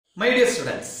My dear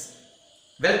students,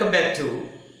 welcome back to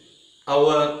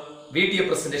our video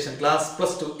presentation class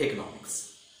plus 2 economics.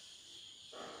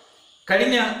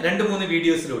 കഴിഞ്ഞ 2-3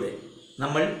 വീഡിയോസിലൂടെ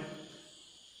നമ്മൾ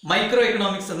micro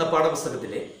economics എന്ന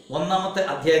പാഠപുസ്തകത്തിലെ ഒന്നാമത്തെ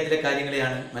അധ്യായത്തിലെ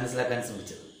കാര്യങ്ങളെയാണ് മനസ്സിലാക്കാൻ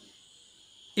ശ്രമിച്ചത്.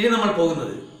 ഇനി നമ്മൾ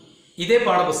പോകുന്നത് ഇതേ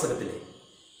പാഠപുസ്തകത്തിലെ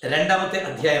രണ്ടാമത്തെ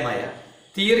അധ്യായമായ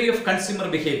തിയറി ഓഫ് കൺസ്യൂമർ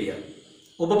ബിഹേവിയർ,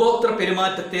 ഉപഭോക്തൃ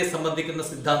പെരുമാറ്റത്തെ സംബന്ധിക്കുന്ന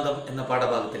സിദ്ധാന്തം എന്ന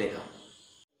പാഠഭാഗത്തിലേക്കാണ്.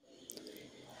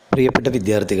 പ്രിയപ്പെട്ട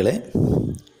വിദ്യാർത്ഥികളെ,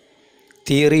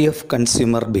 തിയറി ഓഫ്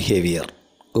കൺസ്യൂമർ ബിഹേവിയർ,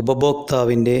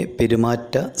 ഉപഭോക്താവിൻ്റെ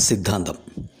പെരുമാറ്റ സിദ്ധാന്തം,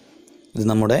 ഇത്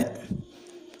നമ്മുടെ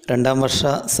 2ാം വർഷ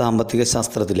സാമ്പത്തിക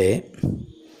ശാസ്ത്രത്തിലെ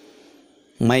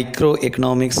മൈക്രോ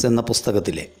എക്കണോമിക്സ് എന്ന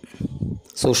പുസ്തകത്തിലെ,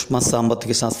 സൂക്ഷ്മ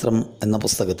സാമ്പത്തിക ശാസ്ത്രം എന്ന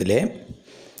പുസ്തകത്തിലെ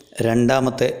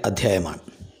 2ാമത്തെ അധ്യായമാണ്.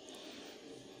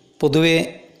 പൊതുവെ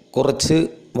കുറച്ച്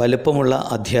വലുപ്പമുള്ള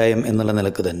അധ്യായം എന്നുള്ള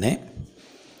നിലക്ക് തന്നെ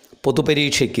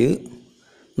പൊതുപരീക്ഷയ്ക്ക്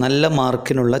നല്ല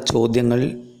മാർക്കിനുള്ള ചോദ്യങ്ങൾ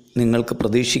നിങ്ങൾക്ക്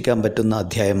പ്രതീക്ഷിക്കാൻ പറ്റുന്ന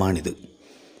അധ്യായമാണിത്.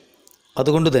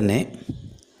 അതുകൊണ്ട് തന്നെ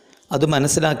അത്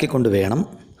മനസ്സിലാക്കിക്കൊണ്ട് വേണം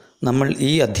നമ്മൾ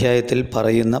ഈ അധ്യായത്തിൽ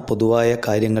പറയുന്ന പൊതുവായ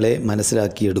കാര്യങ്ങളെ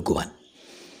മനസ്സിലാക്കിയെടുക്കുവാൻ.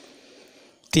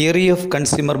 തിയറി ഓഫ്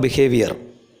കൺസ്യൂമർ ബിഹേവിയർ,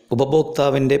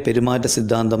 ഉപഭോക്താവിൻ്റെ പെരുമാറ്റ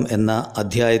സിദ്ധാന്തം എന്ന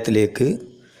അധ്യായത്തിലേക്ക്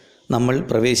നമ്മൾ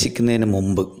പ്രവേശിക്കുന്നതിന്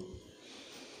മുമ്പ്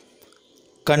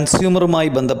കൺസ്യൂമറുമായി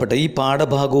ബന്ധപ്പെട്ട ഈ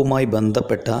പാഠഭാഗവുമായി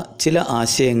ബന്ധപ്പെട്ട ചില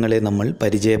ആശയങ്ങളെ നമ്മൾ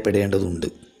പരിചയപ്പെടേണ്ടതുണ്ട്.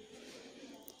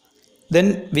 Then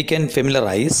we can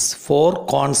familiarize 4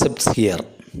 concepts here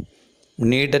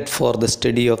needed for the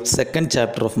study of 2nd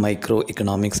chapter of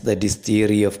microeconomics, that is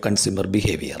theory of consumer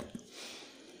behavior.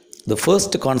 The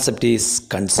first concept is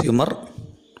consumer,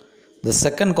 the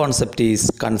second concept is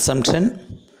consumption,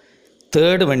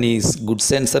 third one is goods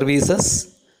and services,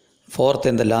 fourth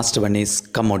and the last one is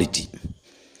commodity.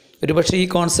 ഒരു പക്ഷേ ഈ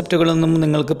കോൺസെപ്റ്റുകളൊന്നും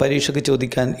നിങ്ങൾക്ക് പരീക്ഷയ്ക്ക്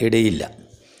ചോദിക്കാൻ ഇടയില്ല.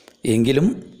 എങ്കിലും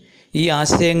ഈ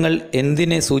ആശയങ്ങൾ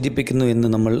എന്തിനെ സൂചിപ്പിക്കുന്നു എന്ന്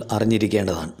നമ്മൾ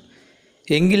അറിഞ്ഞിരിക്കേണ്ടതാണ്.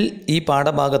 എങ്കിൽ ഈ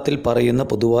പാഠഭാഗത്തിൽ പറയുന്ന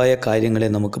പൊതുവായ കാര്യങ്ങളെ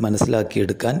നമുക്ക്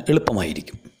മനസ്സിലാക്കിയെടുക്കാൻ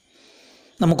എളുപ്പമായിരിക്കും.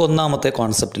 നമുക്ക് ഒന്നാമത്തെ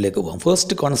കോൺസെപ്റ്റിലേക്ക് പോകാം.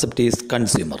 First concept is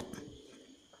consumer.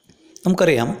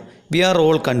 നമുക്കറിയാം, V are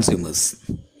all consumers.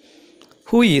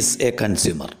 Who is A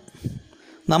consumer?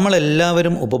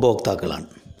 നമ്മളെല്ലാവരും ഉപഭോക്താക്കളാണ്.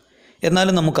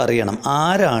 എന്നാലും നമുക്കറിയണം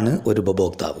ആരാണ് ഒരു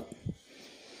ഉപഭോക്താവ്.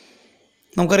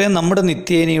 നമുക്കറിയാം, നമ്മുടെ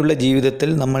നിത്യേനയുള്ള ജീവിതത്തിൽ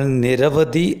നമ്മൾ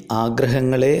നിരവധി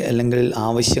ആഗ്രഹങ്ങളെ അല്ലെങ്കിൽ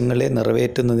ആവശ്യങ്ങളെ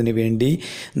നിറവേറ്റുന്നതിന് വേണ്ടി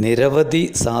നിരവധി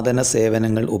സാധന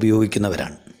സേവനങ്ങൾ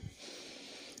ഉപയോഗിക്കുന്നവരാണ്.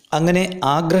 അങ്ങനെ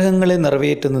ആഗ്രഹങ്ങളെ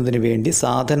നിറവേറ്റുന്നതിന് വേണ്ടി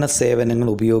സാധന സേവനങ്ങൾ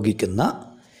ഉപയോഗിക്കുന്ന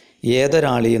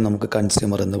ഏതൊരാളെയും നമുക്ക്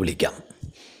കൺസ്യൂമർ എന്ന് വിളിക്കാം.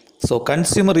 So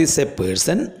consumer is A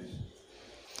person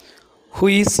who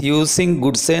is using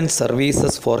goods and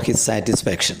services for his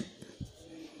satisfaction.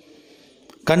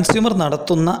 Consumer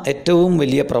നടത്തുന്ന ഏറ്റവും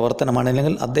വലിയ പ്രവർത്തനമാണ്,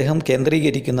 അല്ലെങ്കിൽ അദ്ദേഹം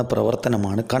കേന്ദ്രീകരിക്കുന്ന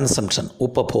പ്രവർത്തനമാണ് കൺസംഷൻ,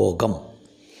 ഉപഭോഗം.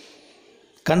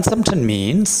 Consumption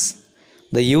means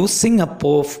the using up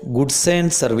of goods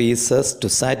and services to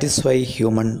satisfy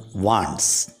human wants,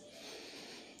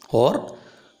 or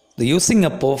the using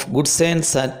up of goods and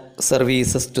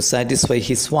services to satisfy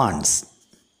his wants.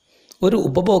 ഒരു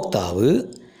ഉപഭോക്താവ്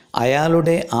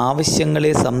അയാളുടെ ആവശ്യങ്ങളെ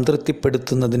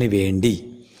സംതൃപ്തിപ്പെടുത്തുന്നതിന് വേണ്ടി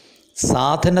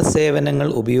സാധന സേവനങ്ങൾ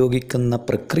ഉപയോഗിക്കുന്ന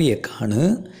പ്രക്രിയക്കാണ്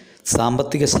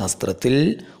സാമ്പത്തിക ശാസ്ത്രത്തിൽ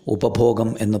ഉപഭോഗം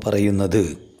എന്ന് പറയുന്നത്.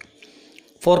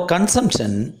 Four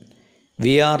consumption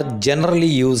V are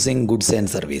generally using goods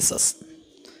and services.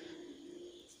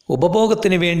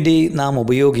 ഉപഭോഗത്തിന് വേണ്ടി നാം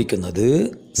ഉപയോഗിക്കുന്നത്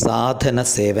സാധന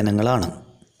സേവനങ്ങളാണ്.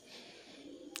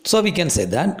 So we can say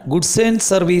that goods and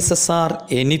services are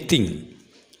anything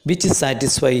which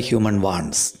satisfy human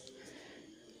wants.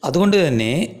 അതുകൊണ്ട്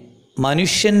തന്നെ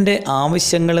മനുഷ്യൻ്റെ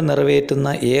ആവശ്യങ്ങൾ നിറവേറ്റുന്ന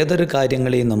ഏതൊരു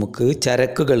കാര്യങ്ങളെയും നമുക്ക്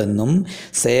ചരക്കുകളെന്നും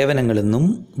സേവനങ്ങളെന്നും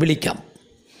വിളിക്കാം.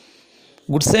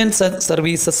 Goods and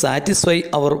services satisfy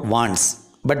our wants,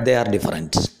 but they are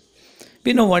different.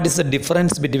 We know what is the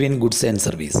difference between goods and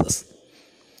services.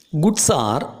 Goods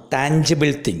are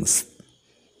tangible things.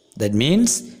 That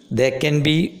means they can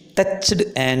be touched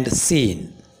and scene.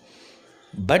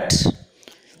 But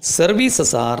services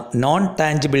are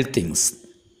non-tangible things.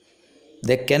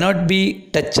 They cannot be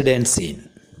touched and seen.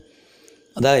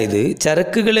 അതായത്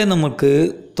ചരക്കുകളെ നമുക്ക്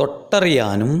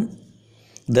തൊട്ടറിയാനും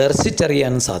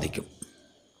ദർശിച്ചറിയാനും സാധിക്കും.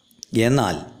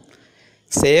 എന്നാൽ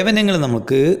സേവനങ്ങൾ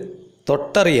നമുക്ക്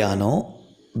തൊട്ടറിയാനോ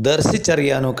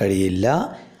ദർശിച്ചറിയാനോ കഴിയില്ല,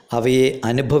 അവയെ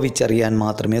അനുഭവിച്ചറിയാൻ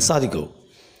മാത്രമേ സാധിക്കൂ.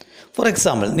 ഫോർ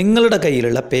എക്സാമ്പിൾ, നിങ്ങളുടെ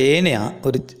കയ്യിലുള്ള പേന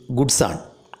ഒരു ഗുഡ്സാണ്,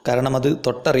 കാരണം അത്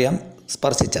തൊട്ടറിയാം,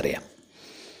 സ്പർശിച്ചറിയാം.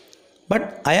 But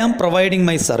I am providing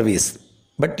my service,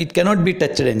 but it cannot be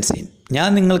touched and scene. ഞാൻ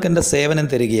നിങ്ങൾക്ക് എൻ്റെ സേവനം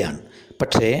തരികയാണ്,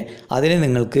 പക്ഷേ അതിനെ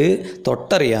നിങ്ങൾക്ക്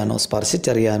തൊട്ടറിയാനോ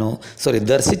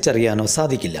ദർശിച്ചറിയാനോ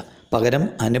സാധിക്കില്ല. പകരം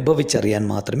അനുഭവിച്ചറിയാൻ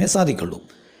മാത്രമേ സാധിക്കുള്ളൂ.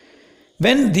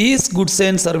 When these goods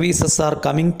and services are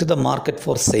coming to the market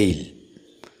for sale,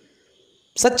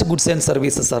 such goods and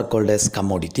services are called as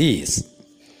commodities.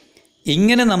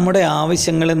 ഇങ്ങനെ നമ്മുടെ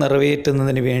ആവശ്യങ്ങളെ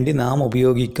നിറവേറ്റുന്നതിന് വേണ്ടി നാം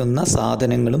ഉപയോഗിക്കുന്ന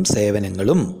സാധനങ്ങളും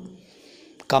സേവനങ്ങളും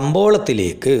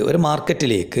കമ്പോളത്തിലേക്ക്, ഒരു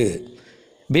മാർക്കറ്റിലേക്ക്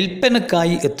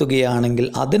വിൽപ്പനക്കായി എത്തുകയാണെങ്കിൽ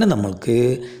അതിനെ നമ്മൾക്ക്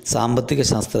സാമ്പത്തിക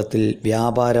ശാസ്ത്രത്തിൽ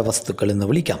വ്യാപാര വസ്തുക്കൾ എന്ന്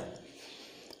വിളിക്കാം.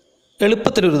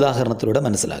 എളുപ്പത്തിലൊരു ഉദാഹരണത്തിലൂടെ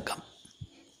മനസ്സിലാക്കാം.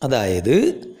 അതായത്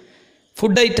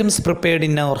food items prepared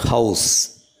in our house,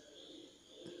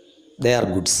 they are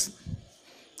goods.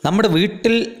 നമ്മുടെ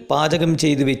വീട്ടിൽ പാചകം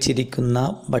ചെയ്ത് വെച്ചിരിക്കുന്ന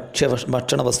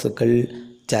ഭക്ഷണ വസ്തുക്കൾ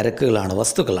ചരക്കുകളാണ്,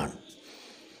 വസ്തുക്കളാണ്.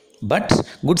 But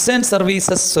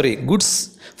goods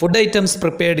food items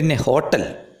prepared in A hotel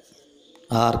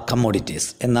R commodities.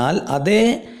 എന്നാൽ അതേ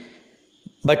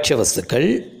ഭക്ഷ്യവസ്തുക്കൾ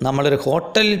നമ്മളൊരു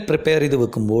ഹോട്ടലിൽ പ്രിപ്പയർ ചെയ്ത്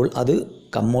വെക്കുമ്പോൾ അത്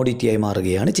കമ്മോഡിറ്റിയായി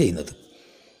മാറുകയാണ് ചെയ്യുന്നത്.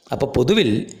 അപ്പോൾ പൊതുവിൽ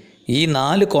ഈ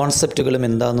 4 കോൺസെപ്റ്റുകളും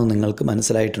എന്താണെന്ന് നിങ്ങൾക്ക്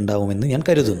മനസ്സിലായിട്ടുണ്ടാവുമെന്ന് ഞാൻ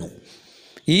കരുതുന്നു.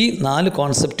 ഈ 4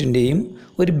 കോൺസെപ്റ്റിൻ്റെയും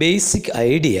ഒരു basic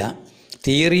idea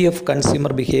theory of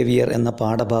consumer behaviour എന്ന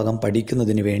പാഠഭാഗം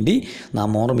പഠിക്കുന്നതിന് വേണ്ടി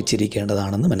നാം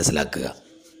ഓർമ്മിച്ചിരിക്കേണ്ടതാണെന്ന് മനസ്സിലാക്കുക.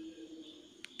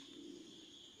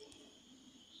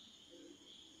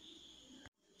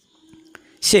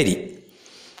 ശരി,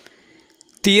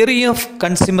 തിയറി ഓഫ്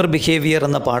കൺസ്യൂമർ ബിഹേവിയർ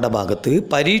എന്ന പാഠഭാഗത്ത്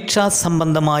പരീക്ഷാ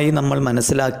സംബന്ധമായി നമ്മൾ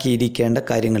മനസ്സിലാക്കിയിരിക്കേണ്ട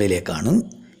കാര്യങ്ങളിലേക്കാണ്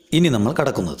ഇനി നമ്മൾ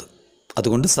കടക്കുന്നത്.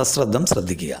 അതുകൊണ്ട് സശ്രദ്ധം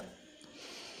ശ്രദ്ധിക്കുക.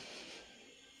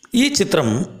 ഈ ചിത്രം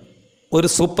ഒരു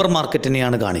സൂപ്പർ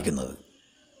മാർക്കറ്റിനെയാണ് കാണിക്കുന്നത്.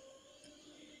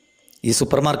 ഈ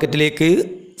സൂപ്പർ മാർക്കറ്റിലേക്ക്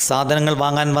സാധനങ്ങൾ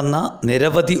വാങ്ങാൻ വന്ന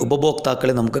നിരവധി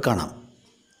ഉപഭോക്താക്കളെ നമുക്ക് കാണാം.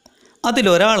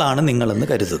 അതിലൊരാളാണ് നിങ്ങളെന്ന്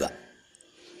കരുതുക.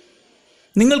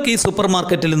 നിങ്ങൾക്ക് ഈ സൂപ്പർ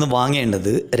മാർക്കറ്റിൽ നിന്ന് വാങ്ങേണ്ടത്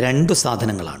 2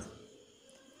 സാധനങ്ങളാണ്.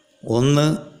 1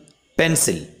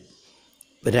 പെൻസിൽ,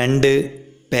 2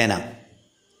 പേന.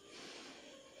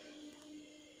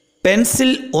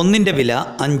 പെൻസിൽ 1ൻ്റെ വില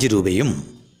 5 രൂപയും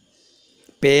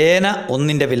പേന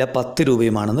 1ൻ്റെ വില 10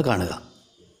 രൂപയുമാണെന്ന് കാണുക.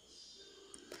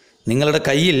 നിങ്ങളുടെ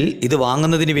കയ്യിൽ ഇത്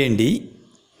വാങ്ങുന്നതിന് വേണ്ടി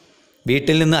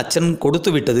വീട്ടിൽ നിന്ന് അച്ഛൻ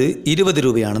കൊടുത്തുവിട്ടത് 20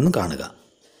 രൂപയാണെന്ന് കാണുക.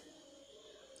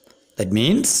 That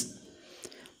means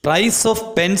price of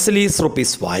pencil is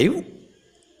 ₹5,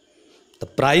 the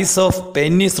price of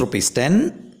pen is ₹10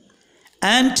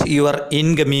 and your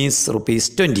income is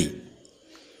 ₹20.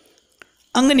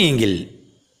 അങ്ങനെയെങ്കിൽ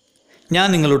ഞാൻ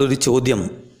നിങ്ങളോടൊരു ചോദ്യം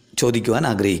ചോദിക്കുവാൻ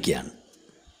ആഗ്രഹിക്കുകയാണ്.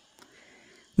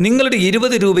 നിങ്ങളുടെ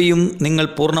 20 രൂപയും നിങ്ങൾ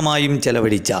പൂർണ്ണമായും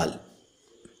ചെലവഴിച്ചാൽ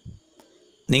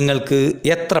നിങ്ങൾക്ക്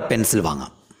എത്ര പെൻസിൽ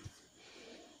വാങ്ങാം?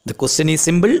 The question is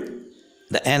simple,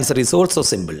 the answer is also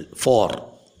simple. 4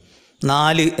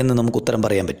 എന്ന് നമുക്ക് ഉത്തരം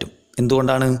പറയാൻ പറ്റും.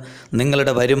 എന്തുകൊണ്ടാണ്?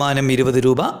 നിങ്ങളുടെ വരുമാനം 20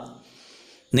 രൂപ,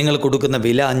 നിങ്ങൾ കൊടുക്കുന്ന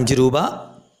വില 5 രൂപ.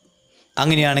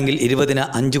 അങ്ങനെയാണെങ്കിൽ 20നെ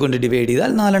 5 കൊണ്ട് ഡിവൈഡ്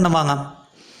ചെയ്താൽ 4 എണ്ണം വാങ്ങാം.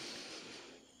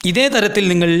 ഇതേ തരത്തിൽ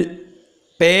നിങ്ങൾ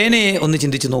പേനയെ ഒന്ന്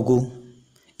ചിന്തിച്ച് നോക്കൂ.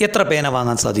 എത്ര പേന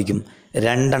വാങ്ങാൻ സാധിക്കും?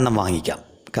 2 എണ്ണം വാങ്ങിക്കാം.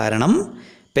 കാരണം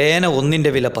പേന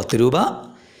 1ൻ്റെ വില 10 രൂപ,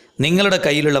 നിങ്ങളുടെ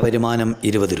കയ്യിലുള്ള വരുമാനം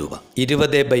 20 രൂപ.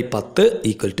 20/10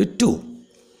 = 2.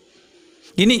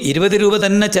 ഇനി 20 രൂപ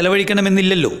തന്നെ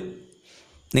ചെലവഴിക്കണമെന്നില്ലല്ലോ.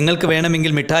 നിങ്ങൾക്ക്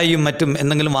വേണമെങ്കിൽ മിഠായിയും മറ്റും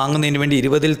എന്തെങ്കിലും വാങ്ങുന്നതിന് വേണ്ടി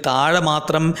 20ൽ താഴെ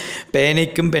മാത്രം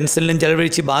പേനയ്ക്കും പെൻസിലിനും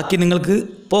ചെലവഴിച്ച് ബാക്കി നിങ്ങൾക്ക്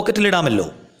പോക്കറ്റിലിടാമല്ലോ.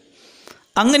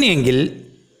 അങ്ങനെയെങ്കിൽ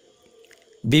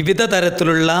വിവിധ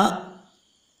തരത്തിലുള്ള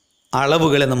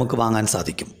അളവുകളെ നമുക്ക് വാങ്ങാൻ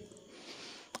സാധിക്കും.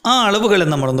 ആ അളവുകളെ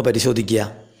നമ്മളൊന്ന് പരിശോധിക്കുക.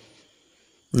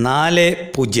 4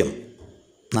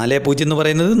 0 എന്ന്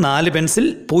പറയുന്നത് 4 പെൻസിൽ,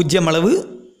 0 അളവ്,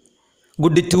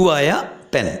 ഗുഡ് 2 ആയ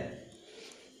പെൻ.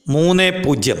 3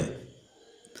 0,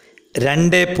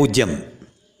 2 0,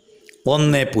 1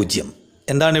 0.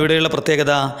 എന്താണ് ഇവിടെയുള്ള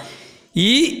പ്രത്യേകത?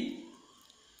 ഈ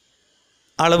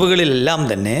അളവുകളിലെല്ലാം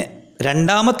തന്നെ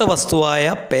രണ്ടാമത്തെ വസ്തുവായ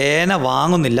പേന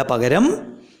വാങ്ങുന്നില്ല, പകരം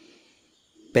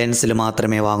പെൻസിൽ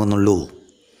മാത്രമേ വാങ്ങുന്നുള്ളൂ.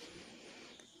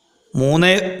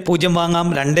 3 0 വാങ്ങാം,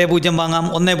 2 0 വാങ്ങാം,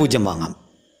 1 0 വാങ്ങാം.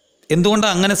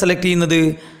 എന്തുകൊണ്ടാണ് അങ്ങനെ സെലക്ട് ചെയ്യുന്നത്?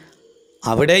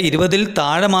 അവിടെ 20ൽ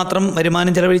താഴെ മാത്രം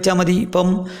വരുമാനം ചെലവഴിച്ചാൽ മതി. ഇപ്പം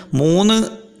 3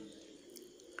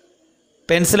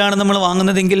 പെൻസിലാണ് നമ്മൾ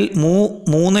വാങ്ങുന്നതെങ്കിൽ 3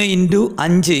 ×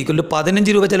 5 =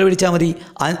 15 രൂപ ചെലവഴിച്ചാൽ മതി.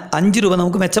 5 രൂപ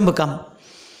നമുക്ക് മെച്ചം വെക്കാം.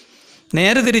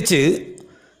 നേരെ തിരിച്ച്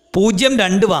 0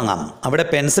 2 വാങ്ങാം. അവിടെ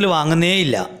പെൻസിൽ വാങ്ങുന്നേ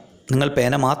ഇല്ല, നിങ്ങൾ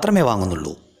പേന മാത്രമേ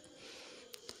വാങ്ങുന്നുള്ളൂ.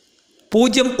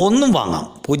 0 1 വാങ്ങാം.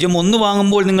 0 1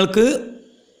 വാങ്ങുമ്പോൾ നിങ്ങൾക്ക്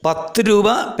 10 രൂപ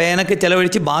പേനയ്ക്ക്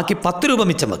ചെലവഴിച്ച് ബാക്കി 10 രൂപ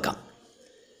മിച്ചം വെക്കാം.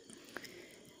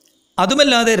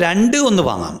 അതുമല്ലാതെ 2 1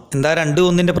 വാങ്ങാം. എന്താ 2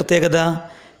 1ൻ്റെ പ്രത്യേകത?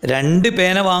 2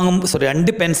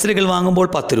 പെൻസിലുകൾ വാങ്ങുമ്പോൾ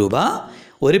 10 രൂപ,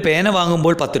 ഒരു പേന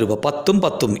വാങ്ങുമ്പോൾ 10 രൂപ, 10ഉം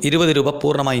 10ഉം 20 രൂപ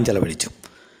പൂർണ്ണമായും ചെലവഴിച്ചു.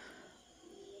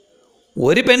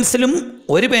 ഒരു പെൻസിലും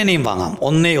ഒരു പേനയും വാങ്ങാം,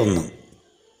 1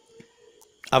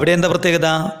 അവിടെ എന്താ പ്രത്യേകത?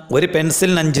 ഒരു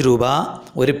പെൻസിലിന് 5 രൂപ,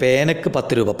 ഒരു പേനയ്ക്ക്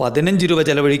 10 രൂപ, 15 രൂപ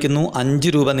ചെലവഴിക്കുന്നു. 5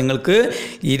 രൂപ നിങ്ങൾക്ക്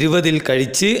 20ൽ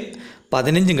കഴിച്ച്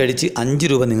 15 കഴിച്ച് 5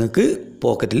 രൂപ നിങ്ങൾക്ക്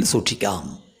പോക്കറ്റിൽ സൂക്ഷിക്കാം.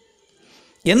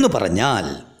 എന്ന് പറഞ്ഞാൽ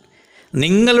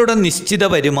നിങ്ങളുടെ നിശ്ചിത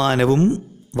വരുമാനവും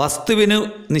വസ്തുവിന്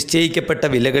നിശ്ചയിക്കപ്പെട്ട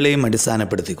വിലകളെയും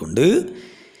അടിസ്ഥാനപ്പെടുത്തിക്കൊണ്ട്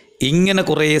ഇങ്ങനെ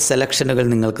കുറേ സെലക്ഷനുകൾ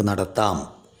നിങ്ങൾക്ക് നടത്താം.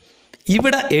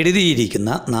 ഇവിടെ എഴുതിയിരിക്കുന്ന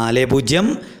 40,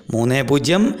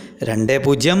 30,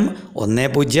 20,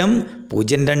 10,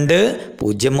 02,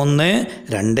 01,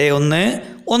 21,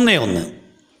 11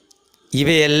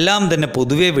 ഇവയെല്ലാം തന്നെ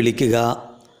പൊതുവെ വിളിക്കുക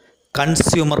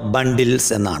കൺസ്യൂമർ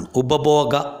ബണ്ടിൽസ് എന്നാണ്.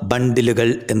 ഉപഭോഗ ബണ്ടിലുകൾ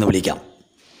എന്ന് വിളിക്കാം.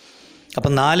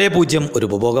 അപ്പം 40 ഒരു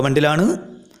ഉപഭോഗ ബണ്ടിലാണ്,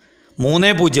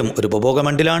 30 ഒരു ഉപഭോഗ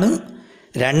ബണ്ടിലാണ്,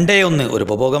 21 ഒരു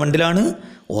ഉപഭോഗ ബണ്ടിലാണ്,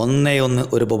 11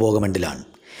 ഒരു ഉപഭോഗ ബണ്ടിലാണ്.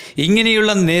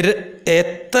 ഇങ്ങനെയുള്ള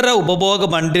എത്ര ഉപഭോഗ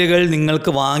ബണ്ടിലുകൾ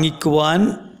നിങ്ങൾക്ക് വാങ്ങിക്കുവാൻ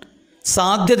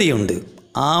സാധ്യതയുണ്ട്,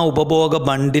 ആ ഉപഭോഗ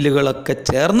ബണ്ടിലുകളൊക്കെ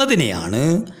ചേർന്നതിനെയാണ്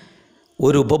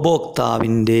ഒരു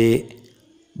ഉപഭോക്താവിൻ്റെ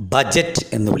ബജറ്റ്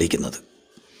എന്ന് വിളിക്കുന്നത്.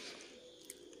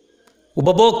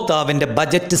 ഉപഭോക്താവിൻ്റെ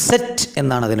ബജറ്റ് സെറ്റ്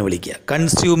എന്നാണ് അതിനെ വിളിക്കുക.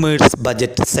 Consumers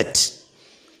budget set.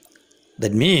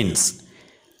 That means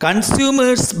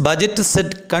consumers budget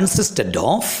set consisted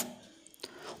of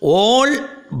all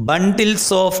bundles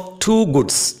of 2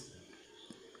 goods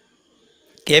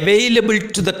available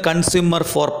to the consumer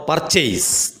for purchase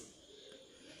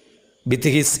with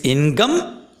his income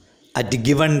at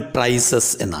given prices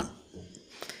എന്നാണ്.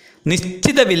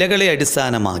 നിശ്ചിത വിലകളെ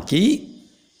അടിസ്ഥാനമാക്കി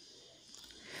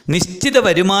നിശ്ചിത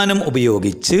വരുമാനം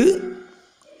ഉപയോഗിച്ച്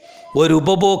ഒരു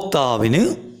ഉപഭോക്താവിന്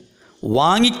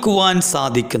വാങ്ങിക്കുവാൻ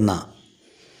സാധിക്കുന്ന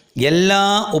എല്ലാ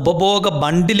ഉപഭോഗ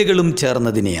ബണ്ടിലുകളും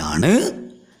ചേർന്നതിനെയാണ്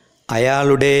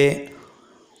അയാളുടെ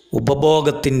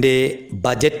ഉപഭോഗത്തിൻ്റെ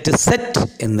ബജറ്റ് സെറ്റ്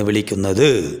എന്ന് വിളിക്കുന്നത്.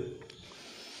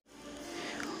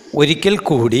 ഒരിക്കൽ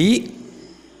കൂടി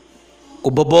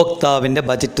ഉപഭോക്താവിൻ്റെ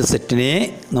ബജറ്റ് സെറ്റിനെ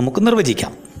നമുക്ക്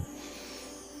നിർവചിക്കാം.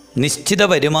 നിശ്ചിത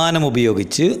വരുമാനം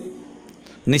ഉപയോഗിച്ച്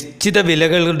നിശ്ചിത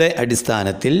വിലകളുടെ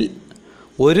അടിസ്ഥാനത്തിൽ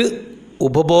ഒരു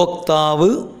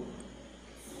ഉപഭോക്താവ്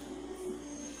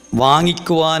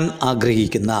വാങ്ങിക്കുവാൻ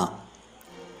ആഗ്രഹിക്കുന്ന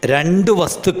 2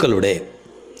 വസ്തുക്കളുടെ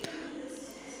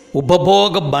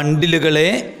ഉപഭോഗ ബണ്ടിലുകളെ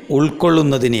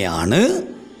ഉൾക്കൊള്ളുന്നതിനെയാണ്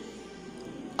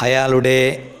അയാളുടെ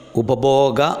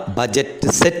ഉപഭോഗ ബജറ്റ്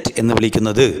സെറ്റ് എന്ന്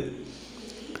വിളിക്കുന്നത്.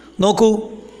 നോക്കൂ,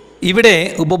 ഇവിടെ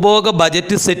ഉപഭോഗ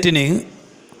ബജറ്റ് സെറ്റിന്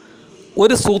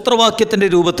ഒരു സൂത്രവാക്യത്തിൻ്റെ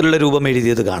രൂപത്തിലുള്ള രൂപം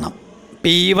എഴുതിയത് കാണാം.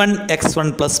 P1x1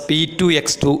 +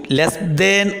 P2x2 <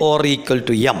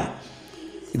 M.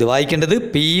 ഇത് വായിക്കേണ്ടത്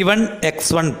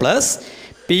P1x1 +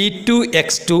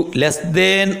 P2x2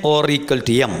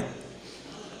 < M.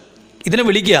 ഇതിനെ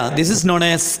വിളിക്കുക, this is known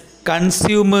as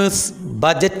consumers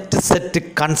budget set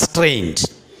constraint.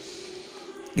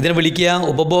 ഇതിനെ വിളിക്കുക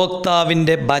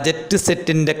ഉപഭോക്താവിൻ്റെ ബജറ്റ്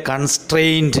സെറ്റിൻ്റെ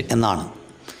കൺസ്ട്രെയിൻറ്റ് എന്നാണ്.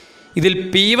 ഇതിൽ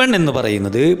P1 എന്ന്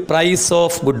പറയുന്നത് പ്രൈസ്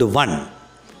ഓഫ് ഗുഡ് 1,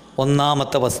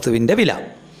 ഒന്നാമത്തെ വസ്തുവിൻ്റെ വില.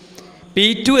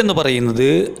 P2 എന്ന് പറയുന്നത്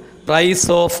പ്രൈസ്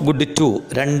ഓഫ് ഗുഡ് 2,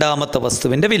 രണ്ടാമത്തെ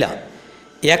വസ്തുവിൻ്റെ വില.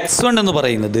 X1 എന്ന്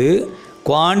പറയുന്നത്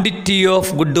ക്വാണ്ടിറ്റി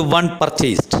ഓഫ് ഗുഡ് 1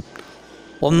 പർച്ചേസ്ഡ്,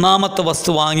 ഒന്നാമത്തെ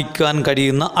വസ്തു വാങ്ങിക്കാൻ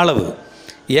കഴിയുന്ന അളവ്.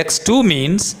 X2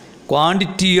 means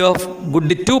quantity of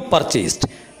good 2 purchased,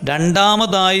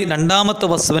 രണ്ടാമത്തെ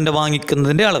വസ്തുവിൻ്റെ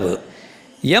വാങ്ങിക്കുന്നതിൻ്റെ അളവ്.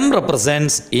 M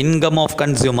represents income of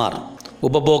consumer,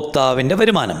 ഉപഭോക്താവിൻ്റെ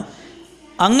വരുമാനം.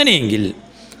 അങ്ങനെയെങ്കിൽ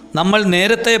നമ്മൾ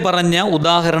നേരത്തെ പറഞ്ഞ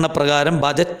ഉദാഹരണ പ്രകാരം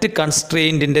ബജറ്റ്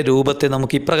കൺസ്ട്രെയിൻറ്റിൻ്റെ രൂപത്തെ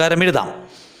നമുക്ക് ഇപ്രകാരം എഴുതാം.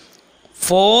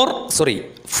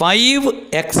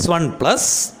 5x1 +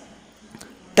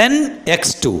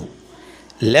 10x2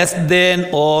 <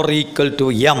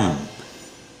 M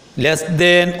 <=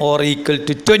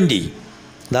 20.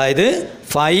 അതായത്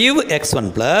 5x1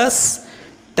 +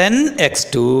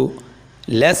 10x2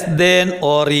 <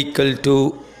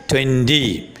 20.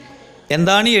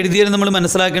 എന്താണ് ഈ എഴുതിയത് നമ്മൾ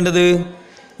മനസ്സിലാക്കേണ്ടത്?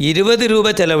 20 രൂപ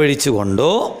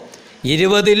ചെലവഴിച്ചുകൊണ്ടോ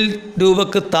 20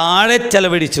 രൂപക്ക് താഴെ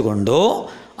ചെലവഴിച്ചുകൊണ്ടോ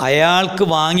അയാൾക്ക്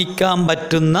വാങ്ങിക്കാൻ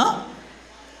പറ്റുന്ന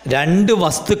 2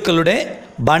 വസ്തുക്കളുടെ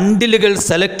ബണ്ടിലുകൾ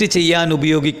സെലക്ട് ചെയ്യാൻ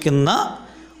ഉപയോഗിക്കുന്ന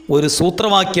ഒരു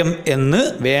സൂത്രവാക്യം എന്ന്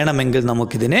വേണമെങ്കിൽ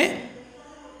നമുക്കിതിനെ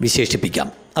വിശേഷിപ്പിക്കാം.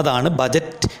 അതാണ്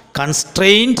ബജറ്റ്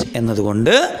കൺസ്ട്രെയിൻറ്റ്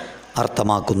എന്നതുകൊണ്ട്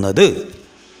അർത്ഥമാക്കുന്നത്.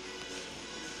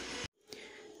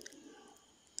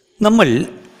 നമ്മൾ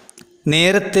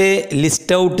നേരത്തെ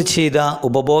ലിസ്റ്റ് ഔട്ട് ചെയ്ത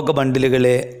ഉപഭോഗ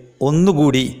ബണ്ടിലുകളെ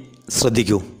ഒന്നുകൂടി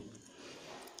ശ്രദ്ധിക്കൂ.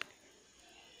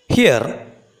 Here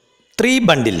 3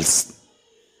 bundles.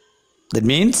 That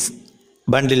means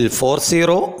bundle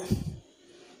 40,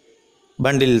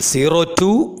 bundle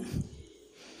 02,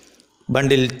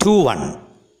 bundle 21.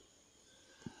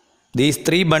 These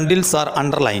 3 bundles are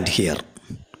underlined here.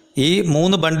 ഈ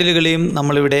 3 ബണ്ടിലുകളെയും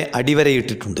നമ്മളിവിടെ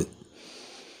അടിവരയിട്ടിട്ടുണ്ട്.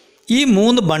 ഈ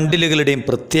 3 ബണ്ടിലുകളുടെയും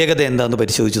പ്രത്യേകത എന്താണെന്ന്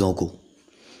പരിശോധിച്ച് നോക്കൂ.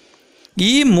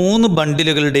 ഈ 3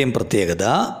 ബണ്ടിലുകളുടെയും പ്രത്യേകത,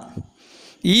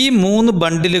 ഈ 3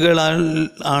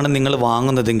 ബണ്ടിലുകളാണ് നിങ്ങൾ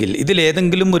വാങ്ങുന്നതെങ്കിൽ,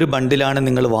 ഇതിലേതെങ്കിലും ഒരു ബണ്ടിലാണ്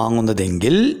നിങ്ങൾ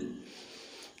വാങ്ങുന്നതെങ്കിൽ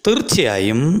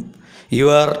തീർച്ചയായും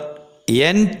your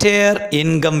entire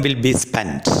income will be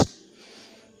spent.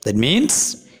 That means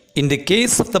in the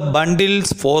case of the bundles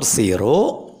 40,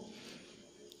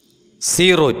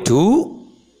 02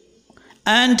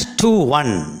 and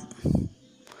 21,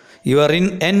 your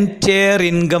entire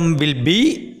income will be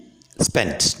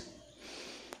spent.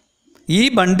 ഈ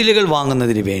ബണ്ടിലുകൾ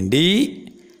വാങ്ങുന്നതിന് വേണ്ടി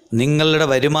നിങ്ങളുടെ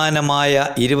വരുമാനമായ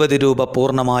 20 രൂപ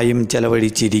പൂർണ്ണമായും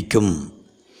ചെലവഴിച്ചിരിക്കും.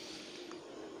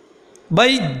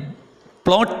 By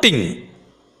plotting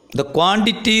the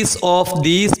quantities of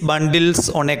these bundles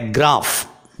on a graph,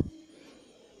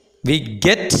 we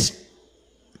get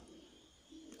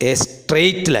a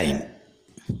straight line.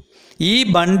 ഈ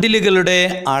ബണ്ടിലുകളുടെ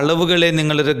അളവുകളെ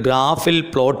നിങ്ങളൊരു ഗ്രാഫിൽ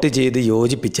plot ചെയ്ത്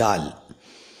യോജിപ്പിച്ചാൽ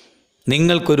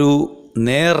നിങ്ങൾക്കൊരു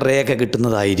നേർരേഖ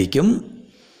കിട്ടുന്നതായിരിക്കും.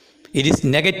 It is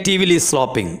negatively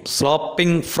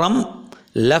sloping from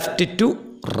left to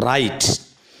right.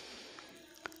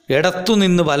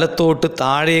 ഇടത്തുനിന്ന് വലത്തോട്ട്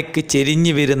താഴേക്ക്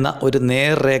ചെരിഞ്ഞു വരുന്ന ഒരു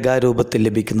നേർരേഖാരൂപത്തിൽ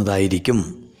ലഭിക്കുന്നതായിരിക്കും.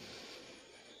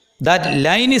 That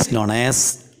line is known as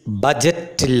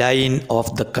budget line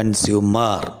of the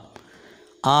consumer.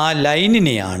 ആ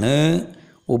ലൈനിനെയാണ്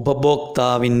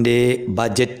ഉപഭോക്താവിൻ്റെ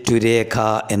ബജറ്റ് രേഖ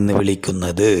എന്ന്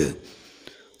വിളിക്കുന്നത്.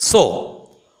 So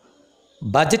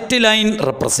budget line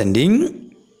representing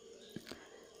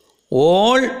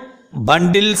all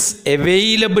bundles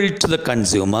available to the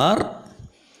consumer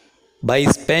by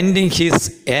spending his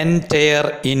entire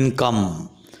income.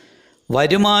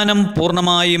 വരുമാനം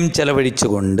പൂർണ്ണമായും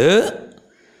ചെലവഴിച്ചുകൊണ്ട്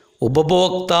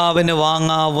ഉപഭോക്താവിന്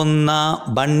വാങ്ങാവുന്ന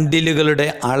ബണ്ടിലുകളുടെ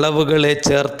അളവുകളെ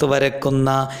ചേർത്ത് വരക്കുന്ന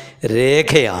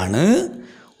രേഖയാണ്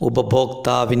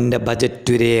ഉപഭോക്താവിൻ്റെ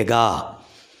ബജറ്റ് രേഖ.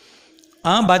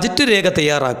 ആ ബജറ്റ് രേഖ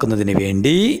തയ്യാറാക്കുന്നതിന്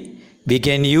വേണ്ടി we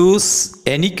can use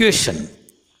an equation.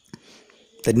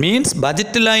 That means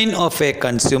budget line of a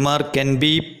consumer can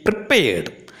be prepared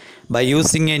by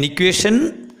using an equation.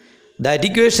 That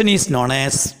equation is known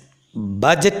as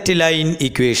budget line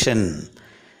equation.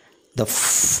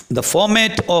 The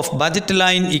format of budget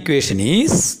line equation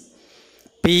is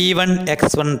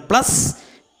P1x1 plus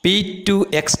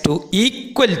P2x2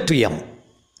 equal to M.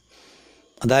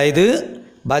 അതായത്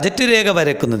budget രേഖ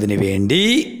വരയ്ക്കുന്നതിന് വേണ്ടി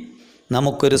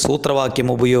നമുക്കൊരു സൂത്രവാക്യം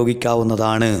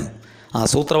ഉപയോഗിക്കാവുന്നതാണ്. ആ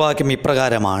സൂത്രവാക്യം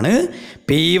ഇപ്രകാരമാണ്: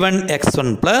 P1x1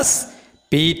 plus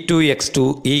P2x2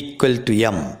 equal to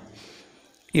M.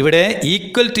 ഇവിടെ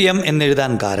equal to M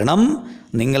എന്നെഴുതാൻ കാരണം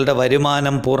നിങ്ങളുടെ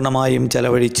വരുമാനം പൂർണ്ണമായും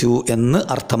ചെലവഴിച്ചു എന്ന്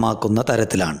അർത്ഥമാക്കുന്ന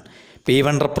തരത്തിലാണ്.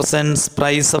 P1 represents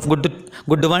price of good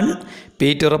 1,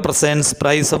 P2 represents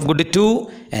price of good 2,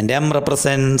 and M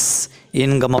represents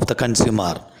income of the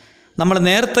consumer. നമ്മൾ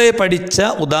നേരത്തെ പഠിച്ച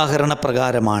ഉദാഹരണ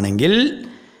പ്രകാരമാണെങ്കിൽ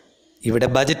ഇവിടെ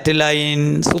ബജറ്റ് ലൈൻ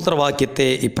സൂത്രവാക്യത്തെ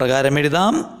ഇപ്രകാരം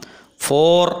എഴുതാം: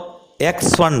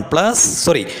 5x1 plus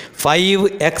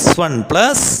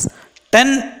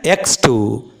 10x2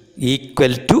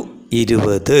 equal to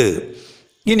 20.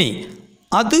 ഇനി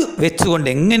അത് വെച്ചുകൊണ്ട്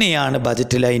എങ്ങനെയാണ്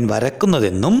ബജറ്റ് ലൈൻ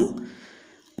വരക്കുന്നതെന്നും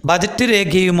ബജറ്റ്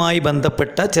രേഖയുമായി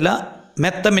ബന്ധപ്പെട്ട ചില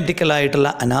മാത്തമാറ്റിക്കലായിട്ടുള്ള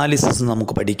അനാലിസിസ്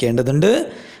നമുക്ക് പഠിക്കേണ്ടതുണ്ട്.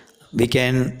 We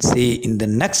can see in the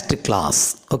next class.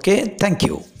 Okay, thank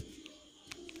you.